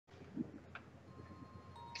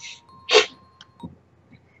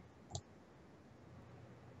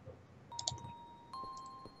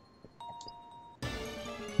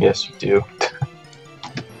Yes, you do.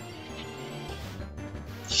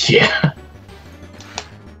 Yeah.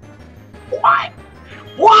 Why?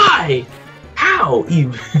 Why? How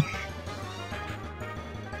even?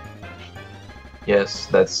 Yes,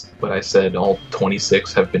 that's what I said. All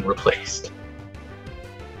 26 have been replaced.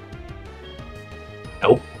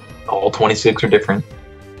 Nope. All 26 are different.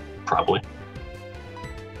 Probably.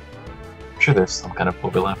 I'm sure there's some kind of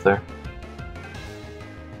overlap there.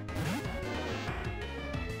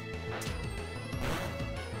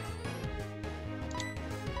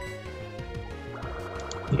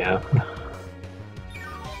 Yeah.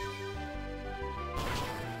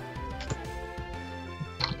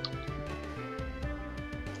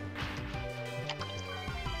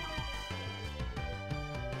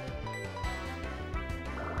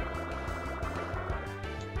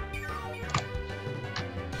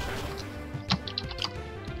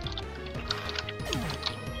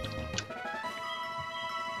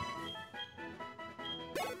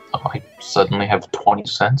 Oh, I suddenly have 20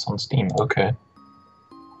 cents on Steam. Okay.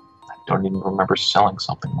 I don't even remember selling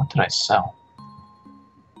something. What did I sell?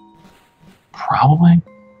 Probably.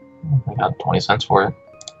 I got 20 cents for it.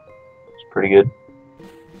 It's pretty good.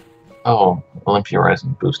 Oh, Olympia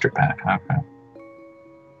Rising booster pack. Okay.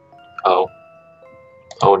 Oh.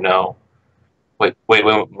 Oh no. Wait,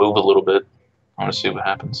 move a little bit. I want to see what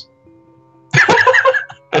happens.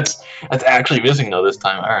 That's actually missing though this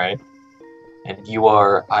time. Alright. And you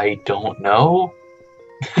are, I don't know?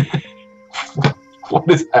 What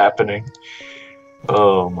is happening?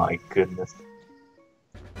 Oh my goodness.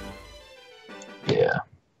 Yeah.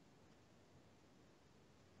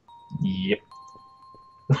 Yep.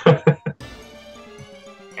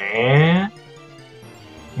 And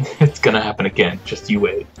it's gonna happen again. Just you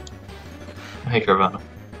wait. Hey, Carvana.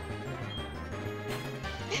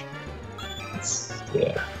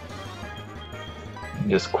 Yeah.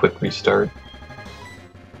 Just quick restart.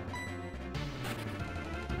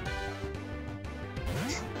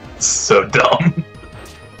 So dumb.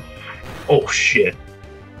 Oh shit.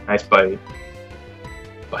 Nice bite.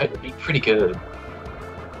 Bite would be pretty good.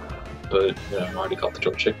 But, you know, I already caught the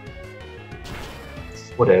Torchic.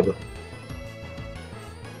 Whatever.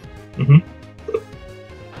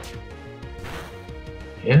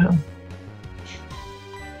 Yeah.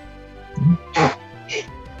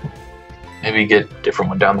 Maybe get a different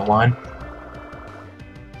one down the line.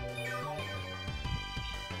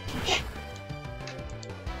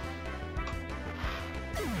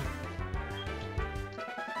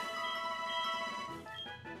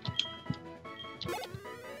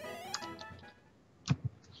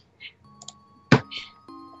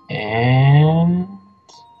 And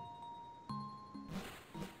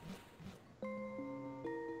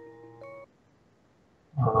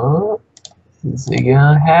oh, is it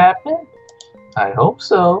gonna happen? I hope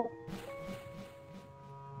so.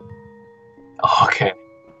 Oh, okay.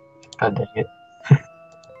 God dang it.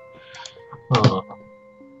 Oh.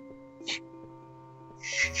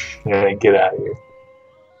 Yeah, get out of here.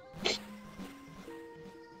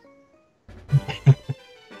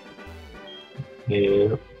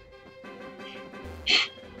 Yeah.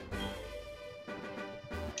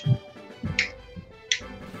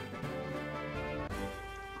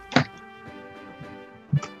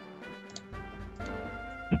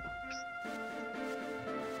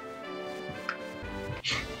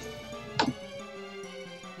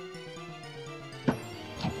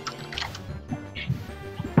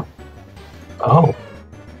 Oh,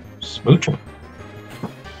 smooching.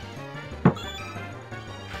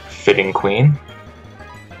 Fitting queen.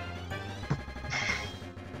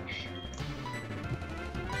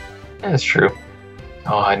 That's true.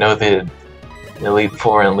 Oh, I know the Elite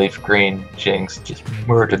Four and Leaf Green Jinx just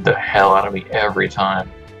murdered the hell out of me every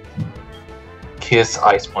time. Kiss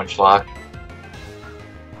Ice Punch Lock.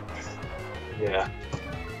 Yeah.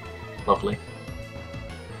 Lovely.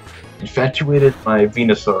 Infatuated my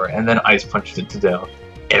Venusaur and then Ice Punched it to death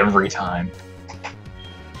every time.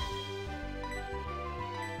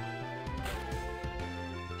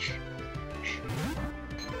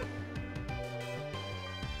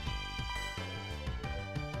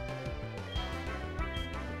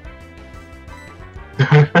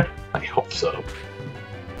 I hope so.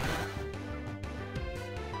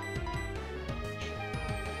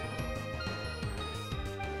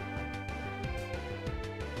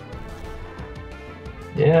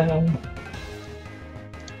 Yeah.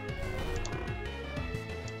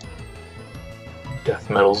 Death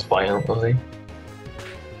metals violently.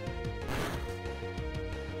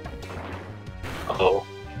 Oh.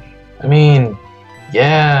 I mean,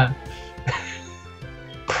 yeah.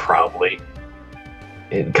 Probably.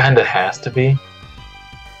 It kinda has to be.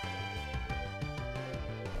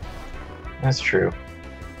 That's true.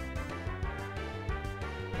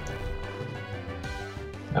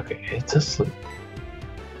 Okay, it's asleep.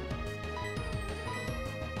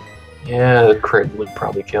 Yeah, the crit would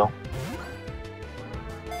probably kill.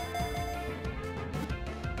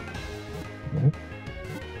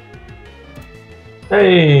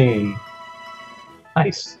 Hey!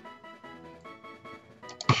 Nice.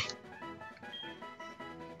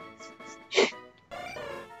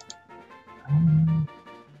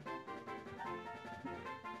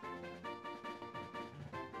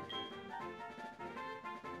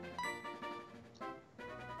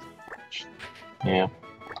 Yeah.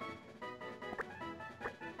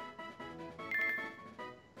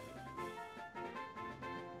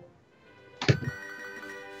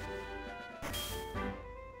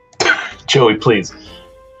 Joey, please.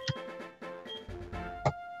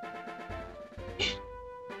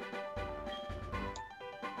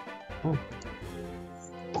 Ooh.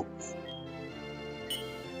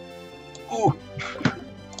 Ooh.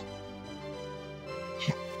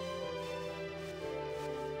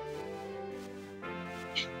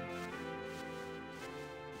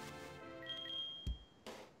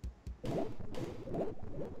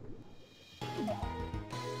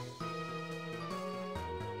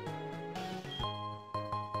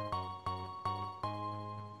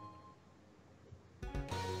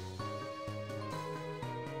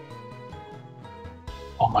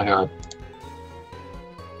 Oh my god.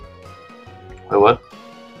 Wait, what?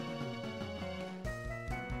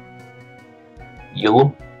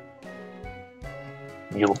 Yellow?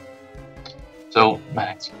 Yellow. So,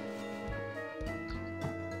 Max.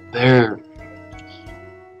 There...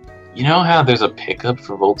 You know how there's a pickup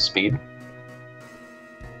for Volt Speed?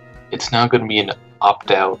 It's now going to be an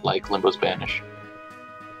opt-out like Limbo's Banish.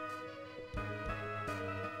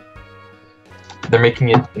 They're making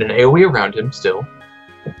it an AoE around him still.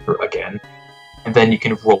 Or again. And then you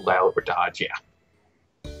can roll out or dodge, yeah.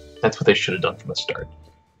 That's what they should have done from the start.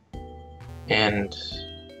 And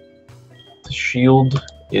the shield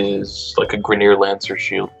is like a Grineer Lancer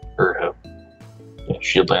shield, or a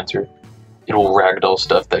Shield Lancer. It'll ragdoll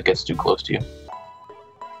stuff that gets too close to you.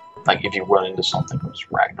 Like if you run into something, it'll just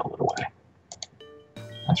ragdoll it away.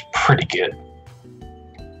 That's pretty good.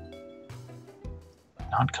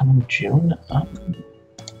 Not coming June?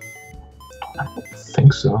 I don't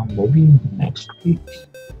think so. Maybe next week?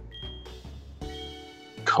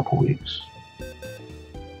 Couple weeks.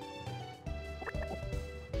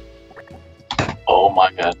 Oh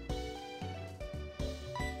my god.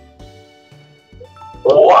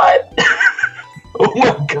 What? Oh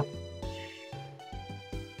my god.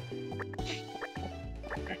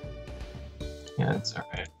 Yeah, it's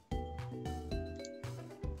alright.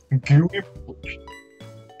 Gooey mulch.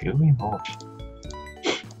 Gooey mulch.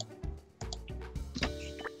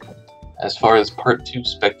 As far as Part 2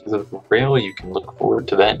 Spectres of the Rail, you can look forward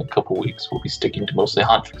to that in a couple weeks. We'll be sticking to mostly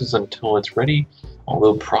hotfixes until it's ready,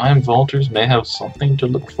 although Prime Vaulters may have something to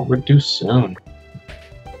look forward to soon.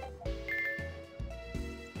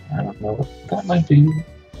 I don't know what that might be.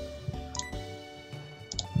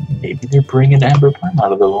 Maybe they're bringing Amber Prime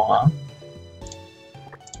out of the wall, huh?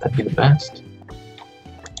 That'd be the best.